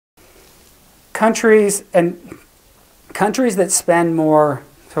countries that spend more.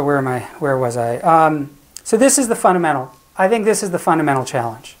 So where am I? Where was I? So this is the fundamental. I think this is the fundamental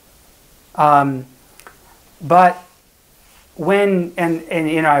challenge. But when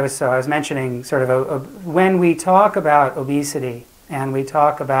you know, I was mentioning sort of when we talk about obesity and we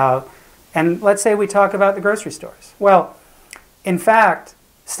talk about, and let's say we talk about the grocery stores. Well, in fact,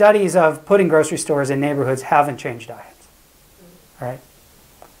 studies of putting grocery stores in neighborhoods haven't changed diets, right?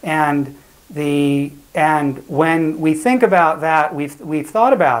 And when we think about that, we've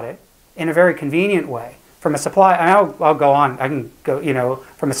thought about it in a very convenient way from a supply. And I'll go on. I can go, you know,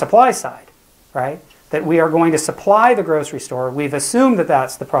 from a supply side, right? That we are going to supply the grocery store. We've assumed that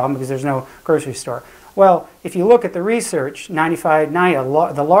that's the problem because there's no grocery store. Well, if you look at the research,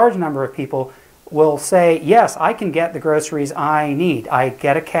 the large number of people will say, yes, I can get the groceries I need. I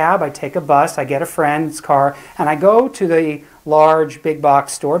get a cab, I take a bus, I get a friend's car, and I go to the large big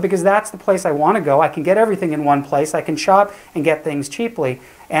box store because that's the place I want to go. I can get everything in one place. I can shop and get things cheaply,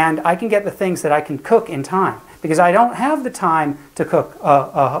 and I can get the things that I can cook in time because I don't have the time to cook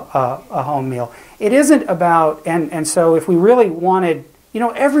a home meal. It isn't about, and so if we really wanted, you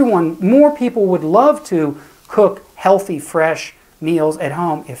know, more people would love to cook healthy, fresh meals at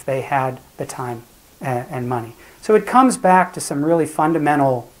home if they had the time and money. So it comes back to some really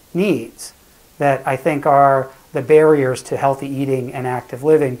fundamental needs that I think are the barriers to healthy eating and active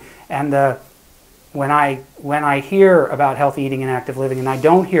living. And when I hear about healthy eating and active living, and I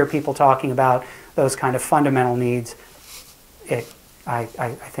don't hear people talking about those kind of fundamental needs, I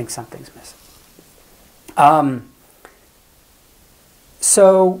think something's missing.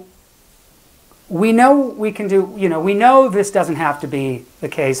 So we know we can do, you know, we know this doesn't have to be the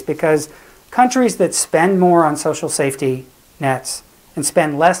case because countries that spend more on social safety nets and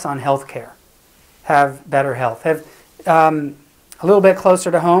spend less on health care have better health. Have a little bit closer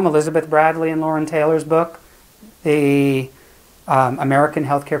to home, Elizabeth Bradley and Lauren Taylor's book, The American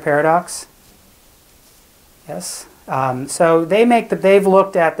Healthcare Paradox. Yes. So they've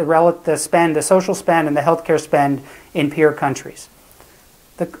looked at the social spend and the healthcare spend in peer countries.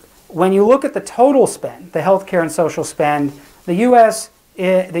 When you look at the total spend, the healthcare and social spend, the U.S.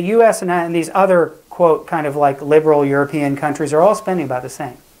 and these other, quote, kind of like liberal European countries are all spending about the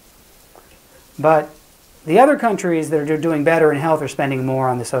same. But the other countries that are doing better in health are spending more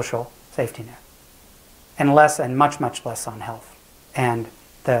on the social safety net, and much less on health and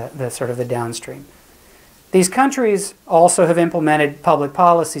the sort of the downstream. These countries also have implemented public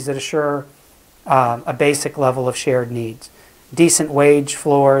policies that assure a basic level of shared needs. Decent wage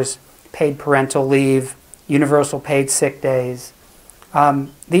floors, paid parental leave, universal paid sick days.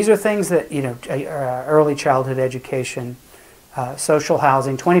 These are things that, you know, early childhood education, social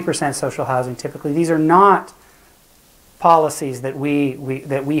housing, 20% social housing typically. These are not policies that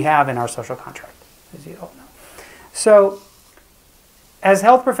we have in our social contract, as you all know. So, as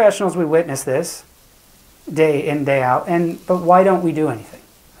health professionals, we witness this day in, day out, but why don't we do anything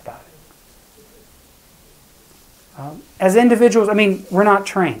about it? As individuals, I mean, we're not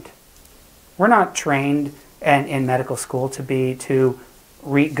trained. We're not trained in medical school to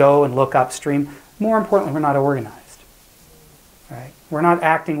go and look upstream. More importantly, we're not organized. Right? We're not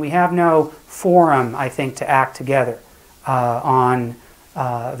acting. We have no forum, I think, to act together on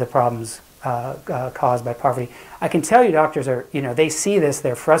the problems caused by poverty. I can tell you, doctors are, you know, they see this.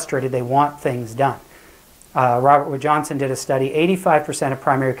 They're frustrated. They want things done. Robert Wood Johnson did a study. 85% of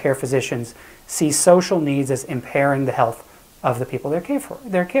primary care physicians see social needs as impairing the health of the people they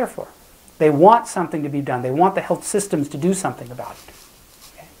care for. They want something to be done. They want the health systems to do something about it.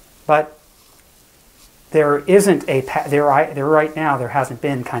 Okay? But there isn't a path. Right now, there hasn't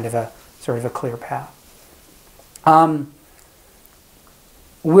been kind of a sort of a clear path.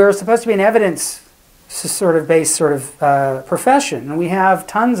 We're supposed to be an evidence sort of based profession, and we have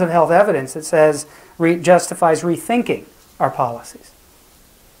tons of health evidence that says justifies rethinking our policies.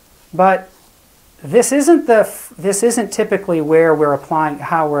 But this isn't typically where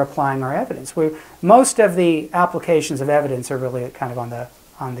how we're applying our evidence. Most of the applications of evidence are really kind of on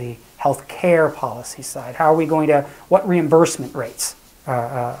the health care policy side. How are we going to, what reimbursement rates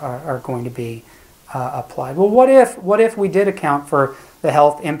are going to be applied? Well, what if we did account for the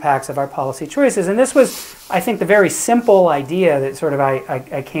health impacts of our policy choices? And this was, I think, the very simple idea that sort of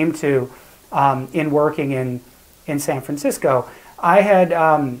I came to in working in San Francisco. I had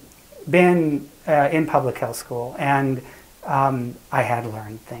been in public health school, and I had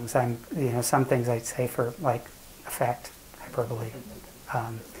learned things. Some things I'd say for like effect, hyperbole.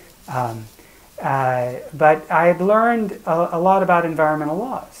 But I had learned a lot about environmental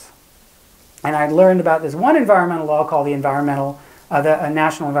laws. And I learned about this one environmental law called the Environmental the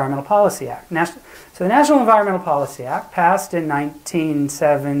National Environmental Policy Act. So the National Environmental Policy Act, passed in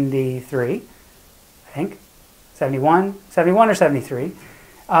 1973, I think, 71 or 73,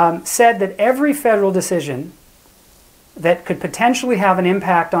 said that every federal decision that could potentially have an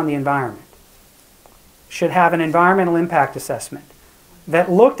impact on the environment should have an environmental impact assessment that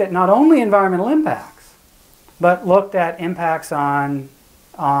looked at not only environmental impacts, but looked at impacts on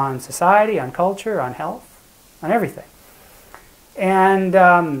society, on culture, on health, on everything.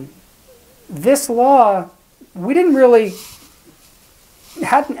 And this law,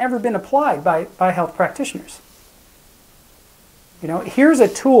 hadn't ever been applied by health practitioners. You know, here's a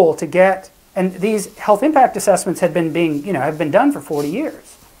tool to get, and these health impact assessments have been done for 40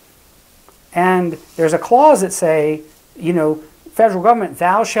 years. And there's a clause that say, you know, federal government,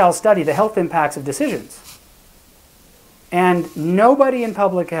 thou shalt study the health impacts of decisions. And nobody in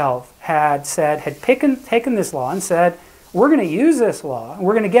public health had taken this law and said, we're going to use this law, and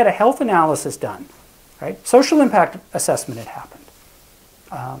we're going to get a health analysis done. Right? Social impact assessment had happened.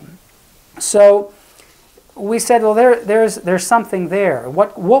 So we said, well, there's something there.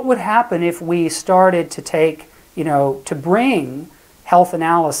 What would happen if we started to to bring health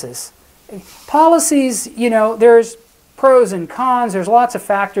analysis? Policies, you know, there's pros and cons, there's lots of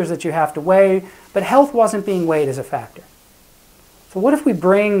factors that you have to weigh, but health wasn't being weighed as a factor. So what if we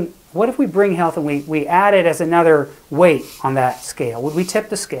bring health and we add it as another weight on that scale? Would we tip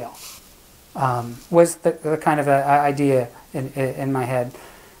the scale? Was the kind of idea in my head.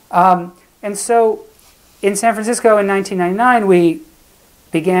 And so in San Francisco in 1999, we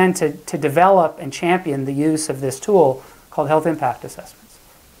began to develop and champion the use of this tool called health impact assessments.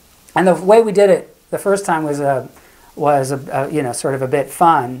 And the way we did it the first time was sort of a bit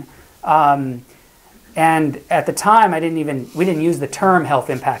fun. And at the time, we didn't use the term health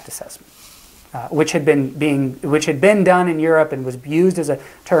impact assessment, which had been done in Europe and was used as a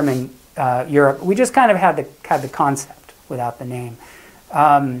term in Europe. We just kind of had the concept without the name.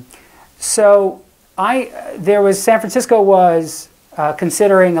 San Francisco was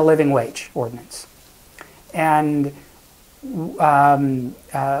considering a living wage ordinance, and we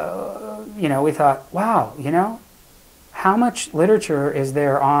thought, wow, how much literature is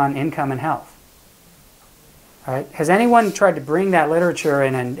there on income and health? Right? Has anyone tried to bring that literature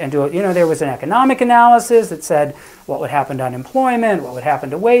in and do it? There was an economic analysis that said what would happen to unemployment, what would happen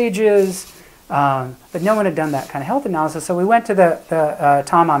to wages, but no one had done that kind of health analysis. So we went to the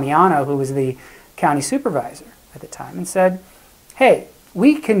Tom Amiano, who was the county supervisor at the time, and said, hey,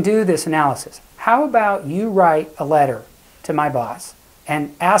 we can do this analysis. How about you write a letter to my boss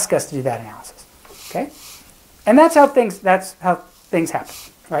and ask us to do that analysis? Okay? And that's how things happen,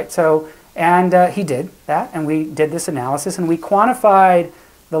 right? So. And he did that, and we did this analysis, and we quantified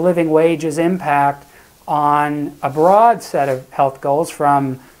the living wage's impact on a broad set of health goals,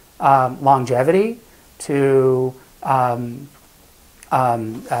 from longevity to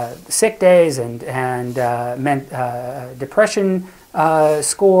sick days and depression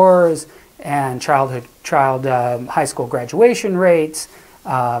scores, and high school graduation rates,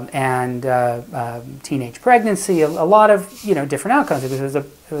 and teenage pregnancy. A lot of different outcomes. It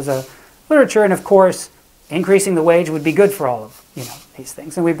was a literature, and of course, increasing the wage would be good for all of these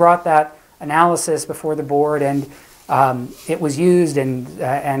things. And we brought that analysis before the board, and it was used,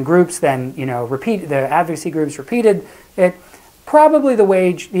 and groups then the advocacy groups repeated it. Probably the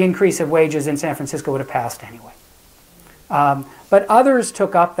increase of wages in San Francisco would have passed anyway. But others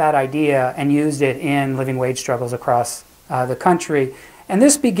took up that idea and used it in living wage struggles across the country, and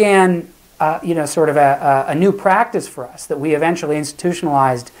this began sort of a new practice for us that we eventually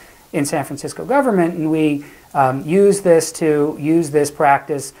institutionalized in San Francisco government, and we use this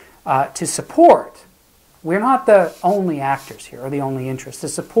practice to support. We're not the only actors here, or the only interests, to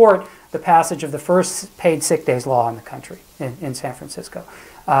support the passage of the first paid sick days law in the country in San Francisco,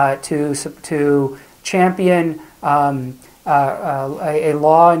 to champion a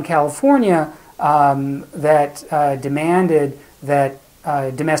law in California that demanded that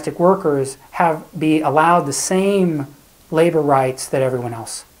domestic workers be allowed the same labor rights that everyone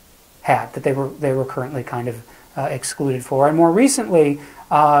else had, that they were currently kind of excluded for, and more recently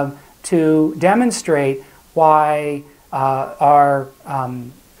to demonstrate why our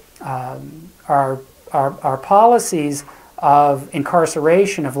policies of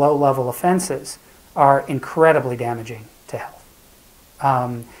incarceration of low-level offenses are incredibly damaging to health.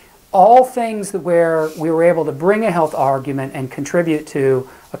 All things where we were able to bring a health argument and contribute to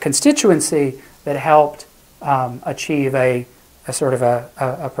a constituency that helped achieve a sort of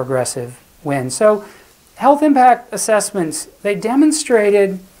a progressive win. So health impact assessments, they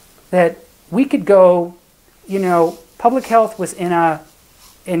demonstrated that we could go, public health was in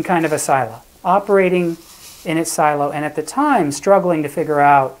kind of a silo, operating in its silo, and at the time struggling to figure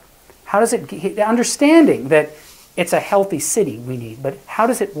out how does it, understanding that it's a healthy city we need, but how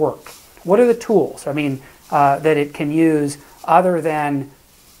does it work? What are the tools, I mean, that it can use other than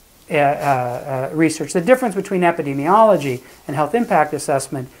research? The difference between epidemiology and health impact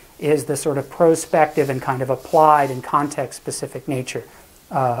assessment is the sort of prospective and kind of applied and context-specific nature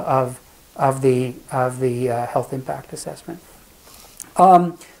of the health impact assessment.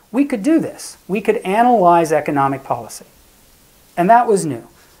 We could do this. We could analyze economic policy, and that was new.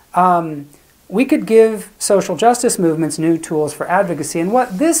 We could give social justice movements new tools for advocacy, and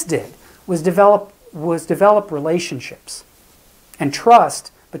what this did was develop relationships and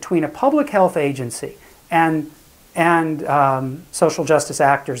trust between a public health agency and social justice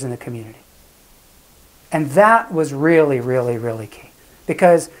actors in the community. And that was really, really, really key,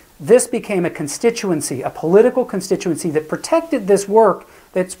 because this became a constituency, a political constituency that protected this work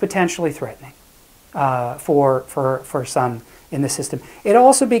that's potentially threatening for some in the system. It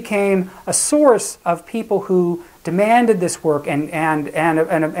also became a source of people who demanded this work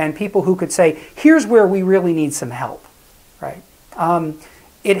and people who could say, here's where we really need some help, right?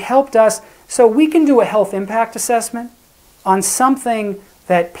 It helped us, so we can do a health impact assessment on something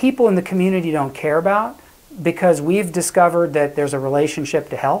that people in the community don't care about because we've discovered that there's a relationship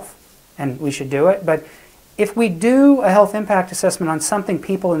to health and we should do it. But if we do a health impact assessment on something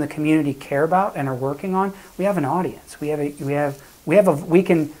people in the community care about and are working on, we have an audience. We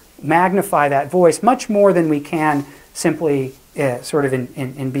can magnify that voice much more than we can simply sort of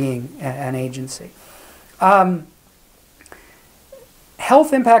in being an agency.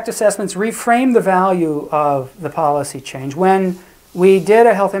 Health impact assessments reframe the value of the policy change. When we did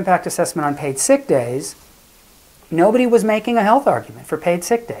a health impact assessment on paid sick days, nobody was making a health argument for paid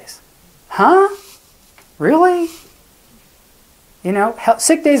sick days. Huh? Really? You know,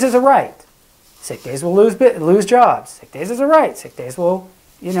 sick days is a right. Sick days will lose jobs. Sick days is a right. Sick days will,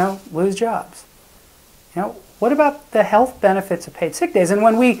 lose jobs. You know, what about the health benefits of paid sick days? And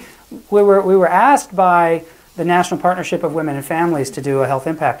when we were asked by the National Partnership of Women and Families to do a health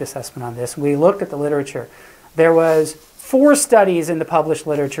impact assessment on this, we looked at the literature. There was 4 studies in the published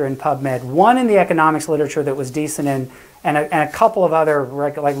literature in PubMed, 1 in the economics literature that was decent, and a couple of other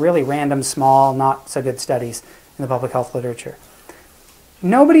like really random, small, not so good studies in the public health literature.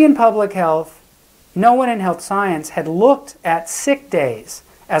 Nobody in public health, no one in health science had looked at sick days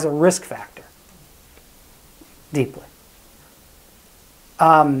as a risk factor deeply.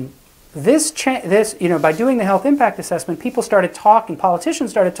 By doing the health impact assessment, people started talking,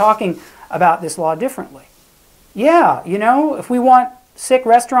 politicians started talking about this law differently. Yeah, if we want sick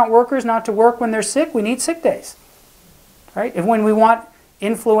restaurant workers not to work when they're sick, we need sick days, right? When we want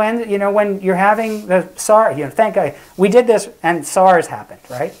influenza, when you're having the SARS, thank God, we did this and SARS happened,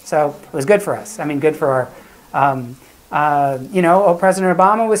 right? So it was good for us. I mean, good for our, President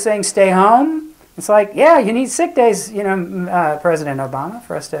Obama was saying stay home. It's like, yeah, you need sick days, President Obama,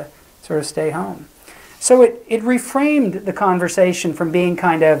 for us to sort of stay home. So it reframed the conversation from being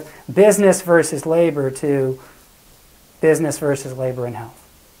kind of business versus labor to business versus labor and health.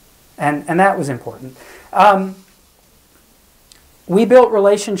 And that was important. We built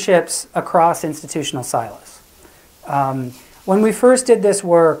relationships across institutional silos. When we first did this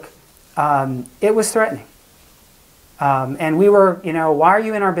work, it was threatening. And we were, why are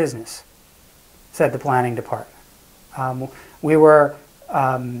you in our business? Said the planning department. We were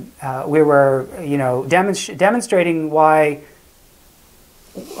demonstrating why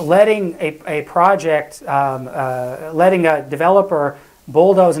letting a project, letting a developer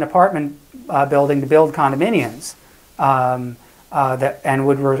bulldoze an apartment building to build condominiums and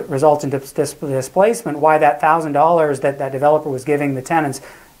would result in displacement, why that $1,000 that developer was giving the tenants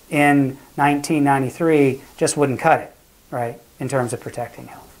in 1993 just wouldn't cut it, right, in terms of protecting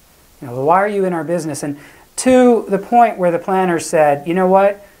health. Why are you in our business? And to the point where the planners said, you know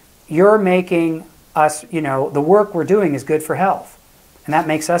what, you're making us, the work we're doing is good for health, and that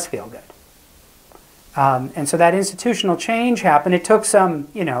makes us feel good. And so that institutional change happened. It took some,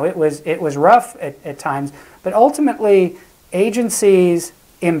 it was rough at times, but ultimately agencies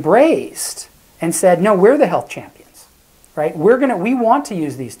embraced and said, no, we're the health champions, right? We want to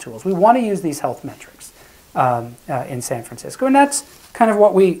use these tools. We want to use these health metrics in San Francisco, and that's kind of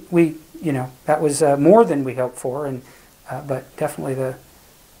what we that was more than we hoped for, and but definitely the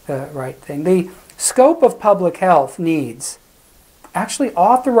right thing. The scope of public health needs actually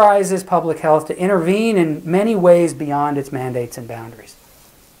authorizes public health to intervene in many ways beyond its mandates and boundaries.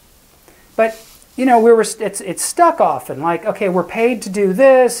 But it's stuck often. Like, okay, we're paid to do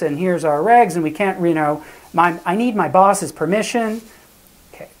this, and here's our regs, and we can't, I need my boss's permission.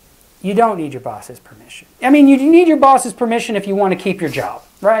 Okay, you don't need your boss's permission. I mean, you need your boss's permission if you want to keep your job,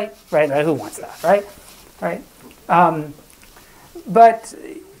 right? Right? Who wants that, right? Right? But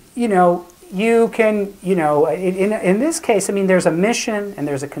you can, in this case, I mean, there's a mission and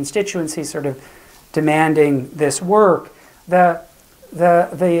there's a constituency sort of demanding this work. The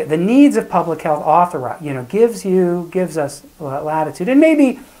needs of public health authorize, gives us latitude. And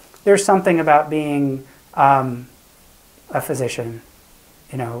maybe there's something about being a physician,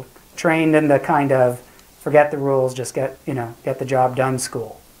 trained in the kind of forget the rules, just get the job done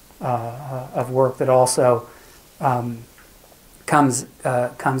school of work that also comes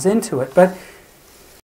into it. But